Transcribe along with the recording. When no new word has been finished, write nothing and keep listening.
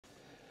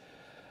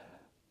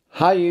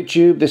Hi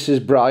YouTube, this is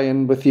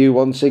Brian with you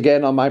once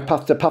again on my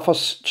Path to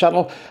Paphos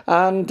channel,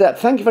 and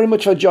thank you very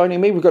much for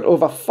joining me. We've got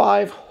over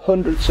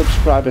 500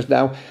 subscribers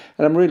now,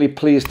 and I'm really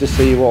pleased to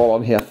see you all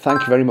on here.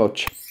 Thank you very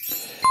much.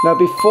 Now,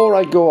 before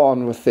I go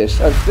on with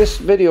this, as this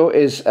video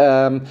is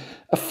a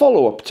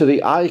follow-up to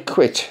the I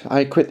Quit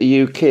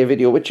the UK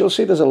video, which you'll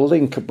see there's a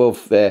link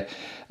above there.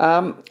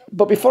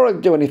 But before I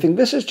do anything,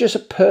 this is just a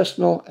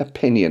personal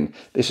opinion.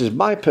 This is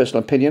my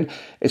personal opinion.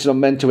 It's not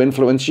meant to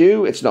influence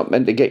you. It's not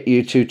meant to get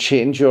you to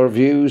change your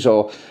views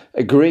or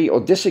agree or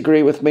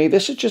disagree with me.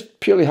 This is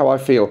just purely how I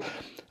feel.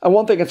 And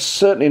one thing it's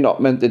certainly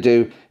not meant to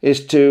do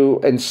is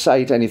to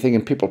incite anything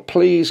in people.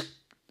 Please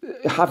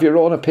have your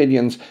own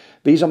opinions.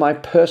 These are my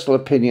personal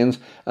opinions,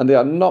 and they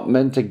are not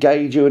meant to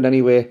guide you in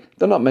any way.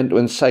 They're not meant to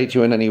incite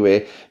you in any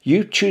way.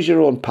 You choose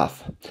your own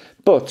path.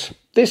 But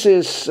this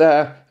is,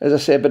 as I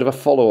say, a bit of a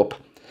follow-up.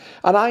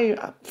 And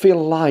I feel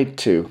lied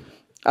to,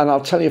 and I'll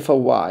tell you for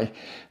why.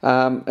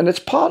 And it's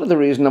part of the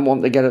reason I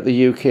want to get at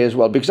the UK as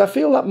well, because I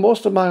feel that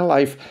most of my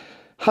life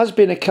has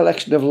been a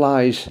collection of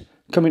lies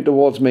coming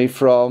towards me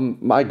from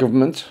my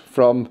government,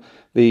 from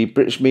the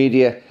British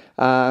media,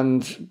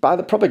 and by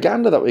the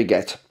propaganda that we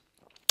get.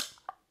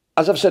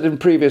 As I've said in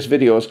previous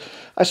videos,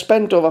 I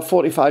spent over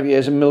 45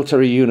 years in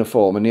military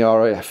uniform in the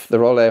RAF, the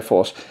Royal Air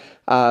Force,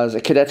 as a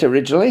cadet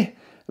originally,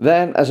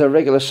 then as a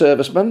regular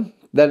serviceman,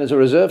 then as a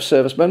reserve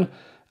serviceman,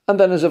 and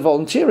then as a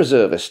volunteer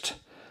reservist.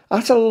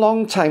 That's a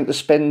long time to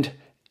spend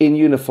in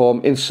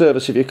uniform in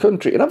service of your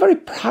country, and I'm very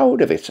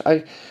proud of it.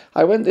 I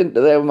went into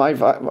there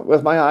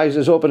with my eyes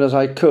as open as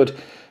I could,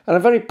 and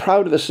I'm very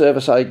proud of the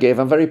service I gave.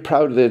 I'm very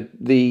proud of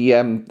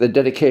the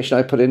dedication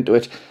I put into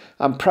it.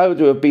 I'm proud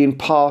to have been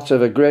part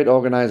of a great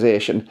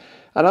organisation,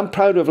 and I'm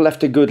proud to have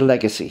left a good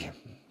legacy.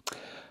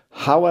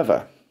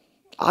 However,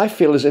 I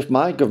feel as if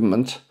my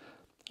government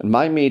and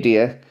my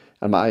media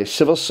and my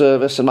civil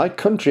service and my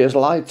country has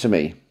lied to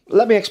me.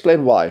 Let me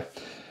explain why.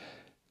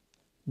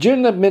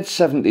 During the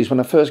mid-70s, when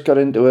I first got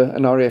into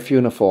an RAF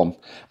uniform,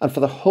 and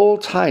for the whole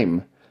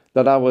time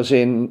that I was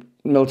in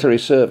military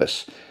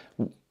service,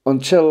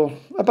 until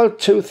about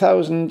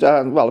 2000,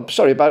 about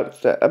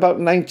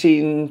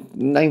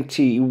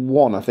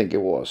 1991, I think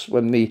it was,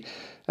 when the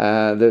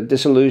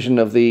dissolution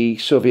of the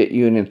Soviet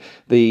Union,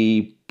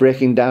 the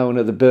breaking down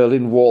of the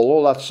Berlin Wall,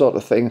 all that sort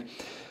of thing,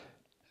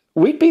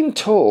 we'd been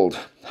told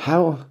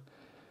how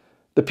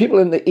the people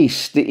in the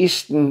East, the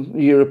Eastern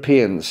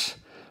Europeans,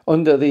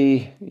 under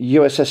the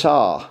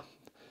USSR,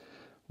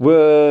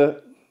 were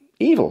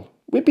evil.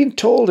 We'd been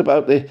told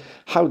about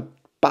how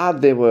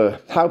bad they were,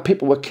 how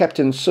people were kept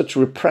in such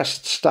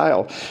repressed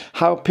style,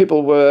 how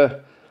people were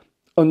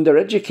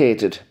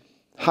undereducated,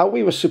 how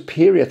we were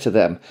superior to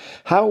them,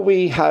 how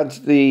we had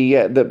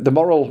the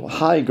moral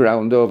high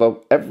ground over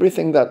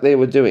everything that they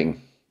were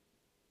doing.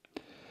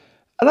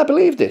 And I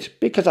believed it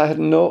because I had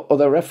no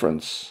other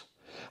reference.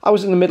 I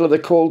was in the middle of the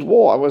Cold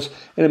War. I was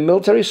in a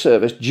military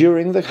service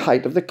during the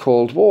height of the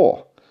Cold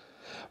War.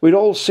 We'd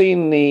all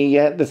seen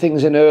the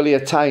things in earlier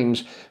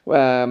times.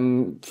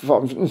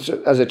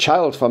 As a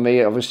child, for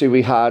me, obviously,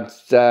 we had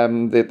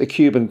the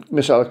Cuban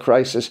Missile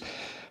Crisis.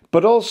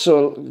 But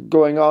also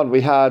going on,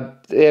 we had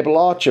Able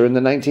Archer in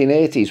the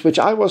 1980s, which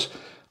I was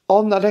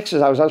on that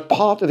exercise. I was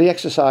part of the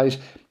exercise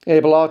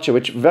Able Archer,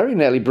 which very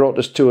nearly brought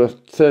us to a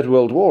Third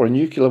World War, a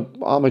nuclear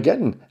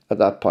Armageddon at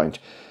that point.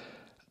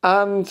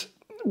 And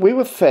we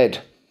were fed,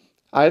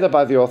 either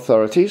by the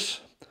authorities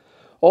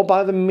or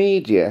by the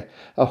media,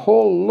 a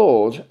whole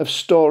load of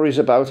stories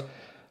about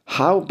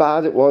how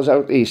bad it was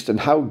out east and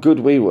how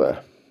good we were.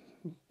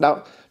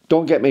 Now,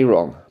 don't get me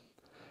wrong.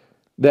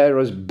 There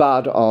was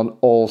bad on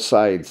all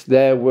sides.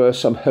 There were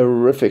some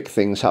horrific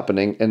things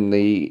happening in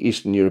the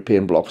Eastern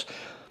European blocs.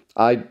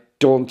 I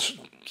don't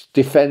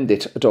defend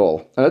it at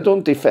all. And I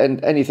don't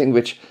defend anything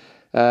which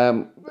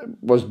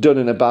was done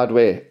in a bad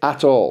way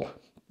at all.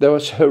 There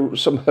was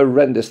some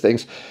horrendous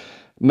things.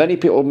 Many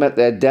people met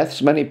their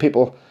deaths. Many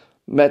people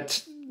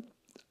met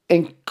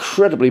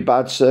incredibly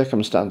bad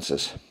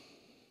circumstances.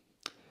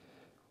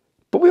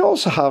 But we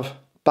also have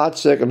bad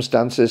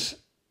circumstances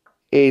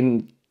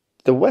in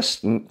the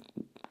Western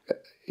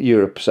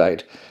Europe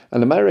side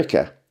and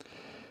America.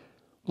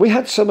 We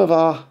had some of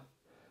our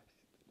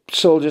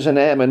soldiers and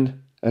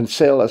airmen and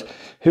sailors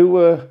who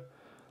were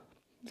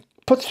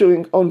put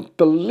through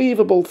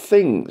unbelievable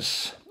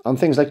things on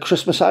things like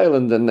Christmas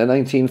Island in the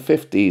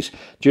 1950s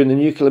during the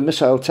nuclear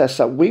missile tests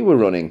that we were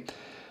running,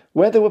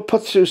 where they were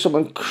put through some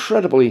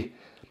incredibly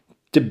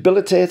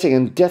debilitating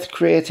and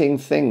death-creating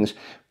things.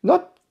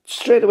 Not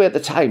straight away at the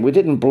time. We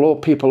didn't blow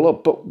people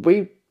up, but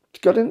we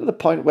got into the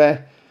point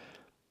where,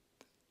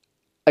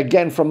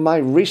 again, from my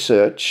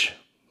research,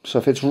 so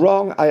if it's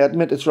wrong, I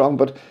admit it's wrong,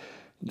 but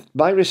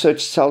my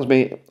research tells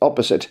me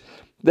opposite.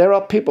 There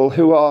are people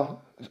who are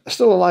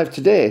still alive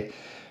today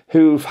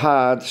who've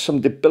had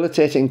some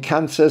debilitating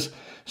cancers,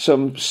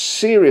 some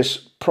serious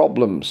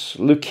problems,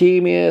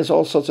 leukemias,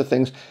 all sorts of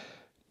things,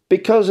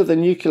 because of the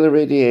nuclear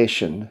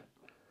radiation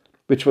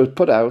which was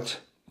put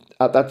out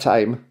at that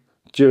time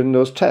during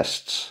those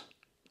tests.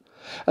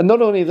 And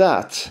not only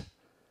that,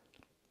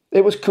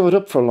 it was covered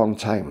up for a long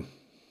time.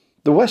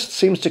 The West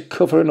seems to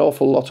cover an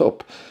awful lot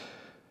up.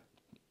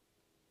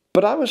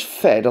 But I was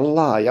fed a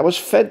lie. I was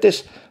fed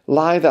this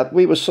lie that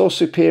we were so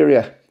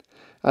superior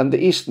and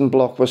the Eastern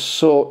Bloc was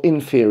so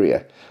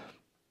inferior.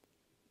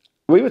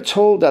 We were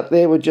told that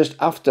they were just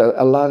after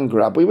a land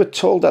grab. We were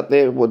told that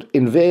they would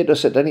invade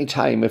us at any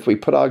time if we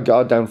put our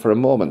guard down for a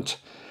moment.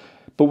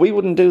 But we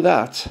wouldn't do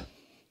that.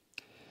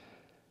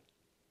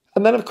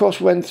 And then, of course,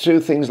 we went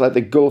through things like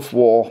the Gulf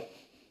War,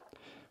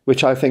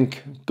 which I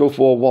think Gulf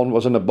War I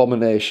was an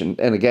abomination.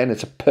 And again,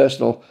 it's a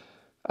personal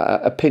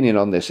opinion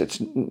on this.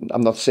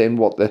 I'm not saying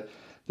what the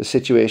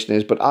situation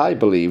is, but I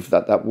believe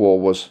that that war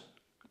was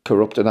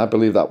corrupt and I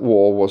believe that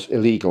war was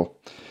illegal.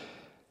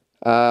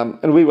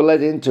 And we were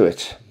led into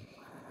it.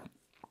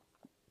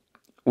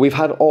 We've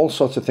had all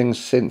sorts of things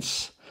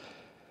since.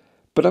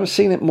 But I'm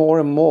seeing it more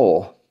and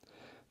more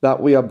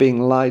that we are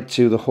being lied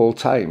to the whole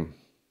time.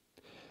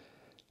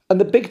 And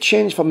the big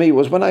change for me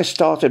was when I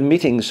started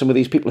meeting some of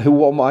these people who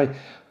were my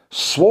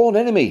sworn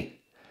enemy.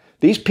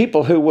 These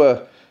people who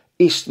were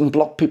Eastern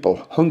Bloc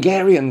people,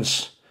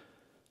 Hungarians,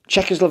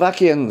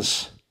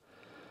 Czechoslovakians,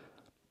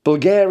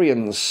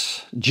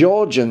 Bulgarians,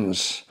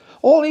 Georgians,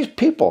 all these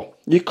people,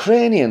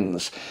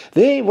 Ukrainians,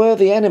 they were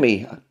the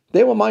enemy.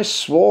 They were my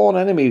sworn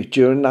enemy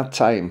during that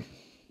time.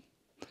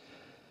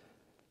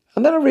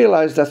 And then I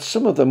realised that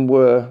some of them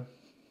were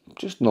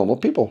just normal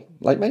people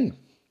like me.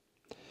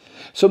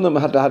 Some of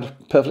them had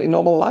had perfectly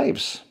normal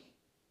lives.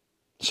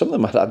 Some of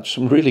them had had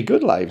some really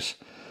good lives.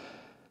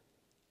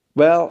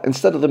 Well,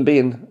 instead of them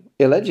being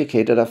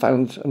ill-educated, I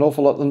found an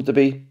awful lot of them to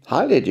be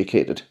highly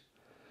educated.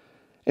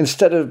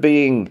 Instead of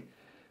being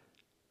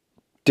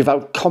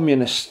devout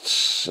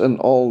communists and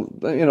all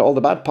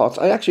the bad parts,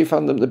 I actually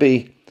found them to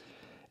be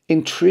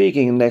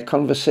intriguing in their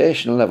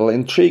conversation level,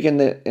 intriguing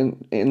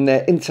in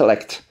their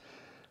intellect,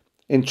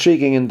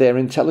 intriguing in their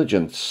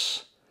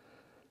intelligence.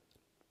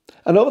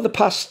 And over the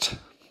past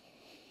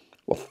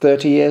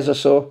 30 years or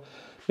so,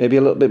 maybe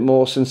a little bit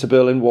more since the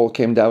Berlin Wall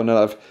came down, and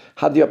I've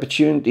had the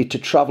opportunity to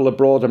travel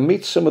abroad and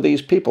meet some of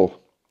these people,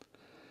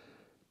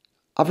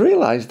 I've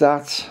realised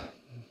that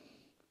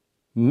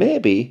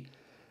maybe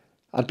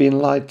I'd been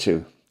lied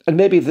to, and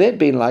maybe they'd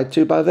been lied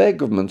to by their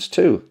governments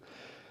too.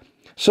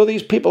 So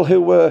these people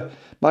who were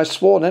my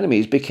sworn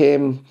enemies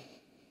became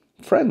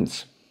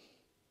friends.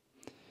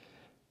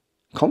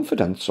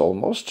 Confidants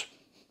almost.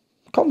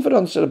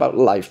 Confidence about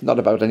life, not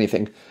about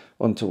anything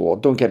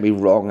untoward. Don't get me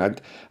wrong,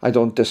 I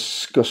don't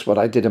discuss what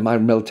I did in my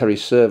military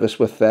service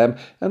with them,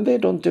 and they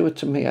don't do it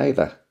to me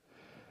either.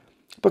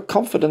 But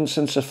confidence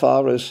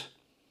insofar as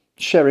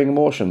sharing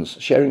emotions,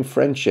 sharing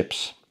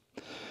friendships,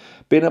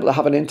 being able to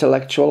have an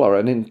intellectual or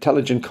an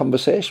intelligent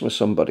conversation with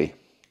somebody.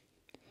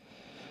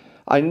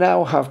 I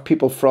now have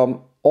people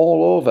from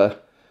all over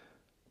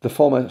the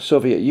former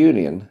Soviet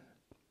Union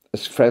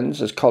as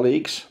friends, as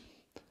colleagues.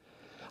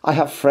 I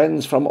have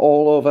friends from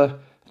all over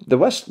the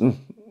Western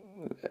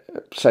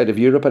side of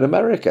Europe and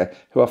America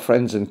who are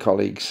friends and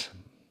colleagues.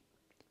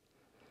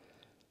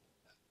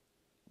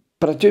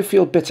 But I do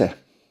feel bitter.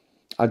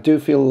 I do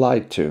feel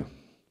lied to.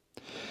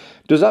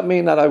 Does that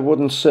mean that I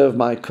wouldn't serve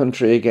my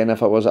country again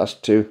if I was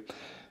asked to?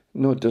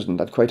 No, it doesn't.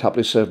 I'd quite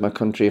happily serve my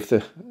country if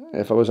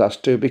I was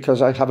asked to,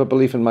 because I have a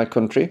belief in my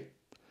country.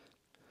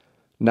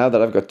 Now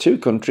that I've got two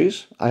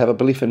countries, I have a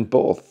belief in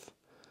both,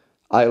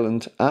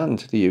 Ireland and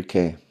the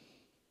UK.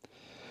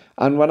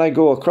 And when I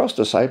go across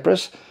to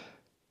Cyprus,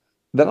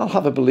 then I'll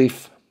have a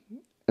belief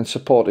in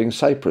supporting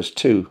Cyprus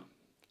too,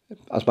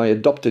 as my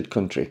adopted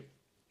country.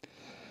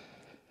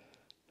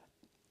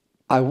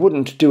 I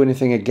wouldn't do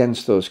anything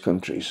against those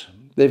countries.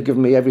 They've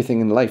given me everything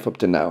in life up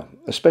to now,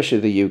 especially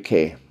the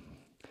UK.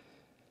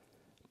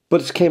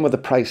 But it came with a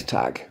price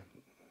tag.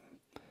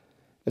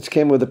 It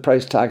came with a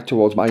price tag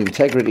towards my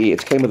integrity.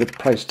 It came with a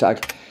price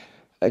tag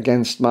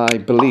against my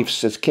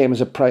beliefs. It came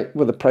with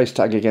a price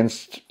tag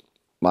against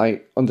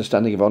my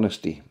understanding of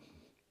honesty.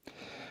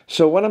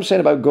 So when I'm saying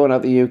about going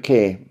out the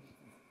UK,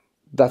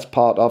 that's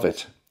part of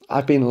it.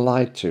 I've been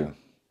lied to.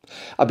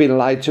 I've been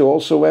lied to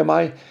also where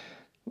my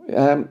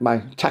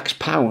tax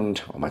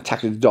pound, or my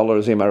tax dollar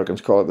as the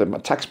Americans call it, my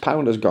tax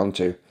pound has gone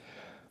to.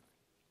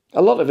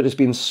 A lot of it has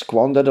been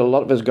squandered. A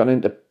lot of it has gone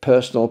into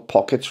personal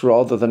pockets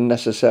rather than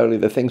necessarily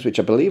the things which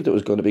I believed it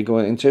was going to be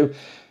going into,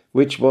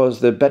 which was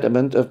the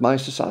betterment of my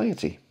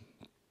society.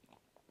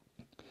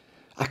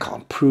 I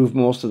can't prove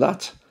most of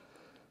that,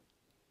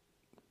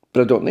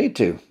 but I don't need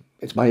to.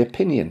 It's my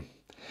opinion.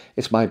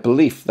 It's my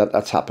belief that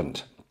that's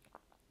happened.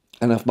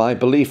 And if my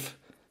belief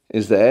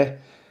is there,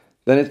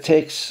 then it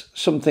takes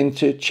something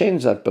to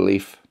change that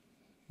belief.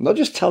 Not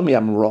just tell me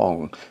I'm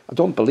wrong. I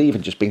don't believe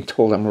in just being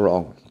told I'm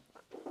wrong.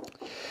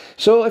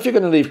 So if you're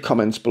going to leave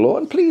comments below,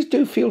 and please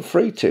do feel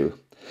free to,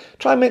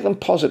 try and make them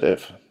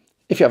positive.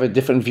 If you have a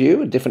different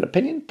view, a different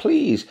opinion,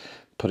 please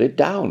put it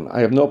down. I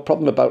have no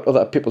problem about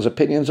other people's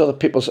opinions, other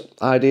people's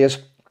ideas,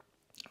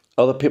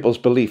 other people's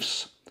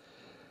beliefs.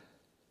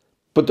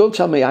 But don't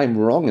tell me I'm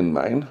wrong in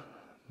mine,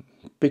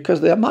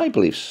 because they're my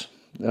beliefs,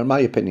 they're my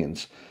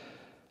opinions.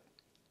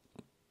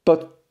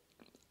 But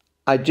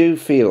I do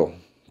feel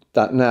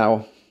that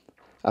now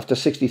after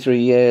 63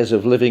 years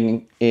of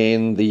living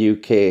in the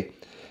UK,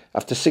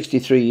 after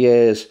 63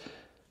 years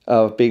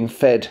of being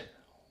fed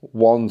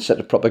one set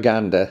of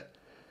propaganda,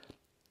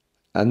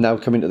 and now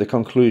coming to the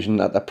conclusion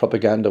that that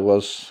propaganda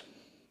was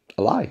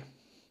a lie.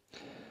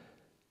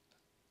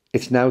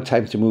 It's now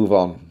time to move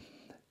on.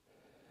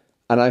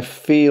 And I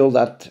feel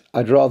that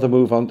I'd rather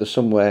move on to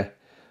somewhere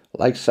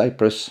like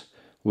Cyprus,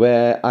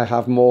 where I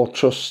have more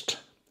trust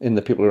in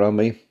the people around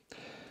me,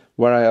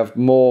 where I have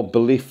more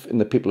belief in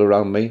the people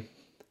around me,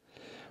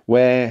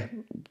 where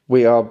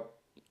we are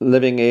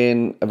living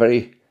in a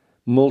very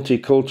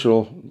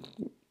multicultural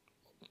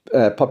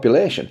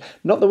population.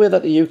 Not the way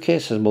that the UK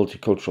says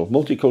multicultural.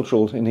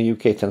 Multicultural in the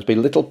UK tends to be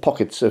little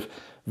pockets of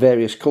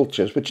various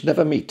cultures which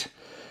never meet,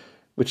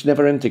 which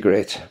never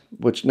integrate,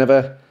 which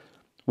never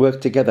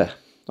work together,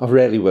 or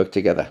rarely work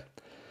together.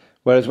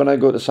 Whereas when I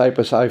go to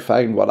Cyprus, I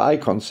find what I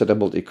consider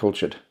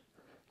multicultured.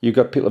 You've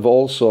got people of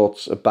all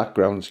sorts of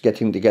backgrounds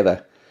getting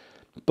together,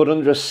 but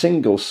under a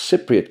single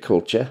Cypriot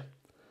culture,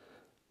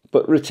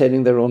 but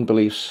retaining their own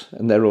beliefs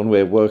and their own way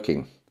of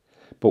working,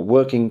 but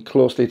working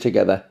closely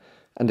together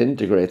and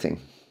integrating.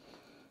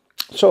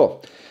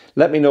 So,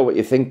 let me know what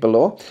you think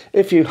below.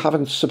 If you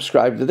haven't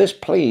subscribed to this,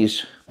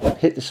 please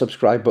hit the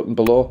subscribe button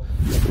below,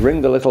 ring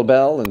the little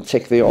bell and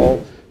tick the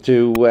all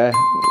to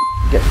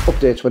get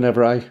updates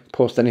whenever I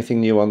post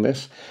anything new on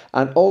this.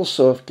 And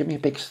also, give me a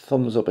big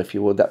thumbs up if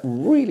you would. That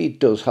really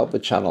does help the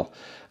channel.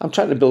 I'm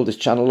trying to build this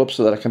channel up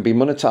so that I can be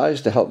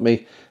monetized to help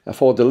me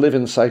afford to live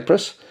in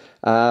Cyprus.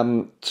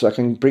 So I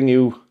can bring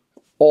you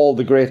all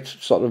the great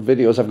sort of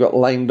videos I've got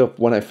lined up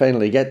when I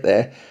finally get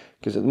there.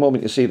 Because at the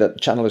moment you see that the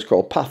channel is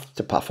called Path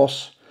to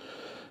Paphos.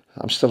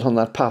 I'm still on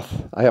that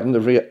path. I haven't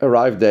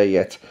arrived there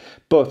yet.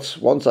 But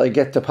once I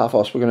get to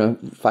Paphos, we're going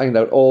to find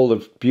out all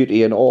the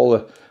beauty and all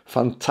the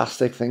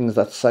fantastic things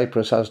that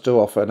Cyprus has to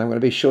offer. And I'm going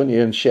to be showing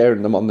you and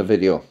sharing them on the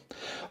video.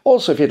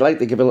 Also, if you'd like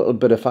to give a little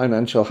bit of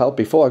financial help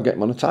before I get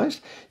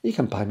monetized, you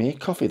can buy me a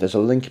coffee. There's a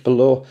link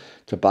below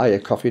to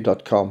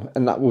buyacoffee.com.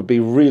 And that would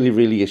be really,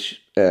 really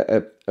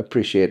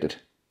appreciated.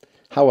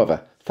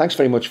 However, thanks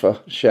very much for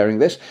sharing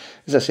this.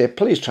 As I say,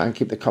 please try and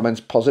keep the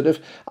comments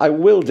positive. I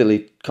will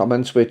delete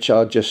comments which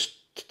are just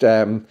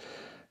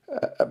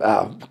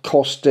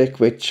caustic,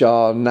 which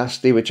are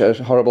nasty, which are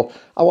horrible.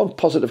 I want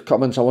positive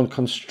comments. I want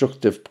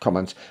constructive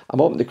comments. I'm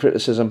open to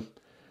criticism,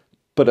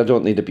 but I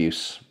don't need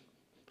abuse.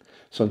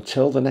 So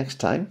until the next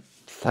time,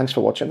 thanks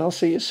for watching. I'll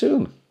see you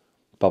soon.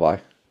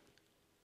 Bye-bye.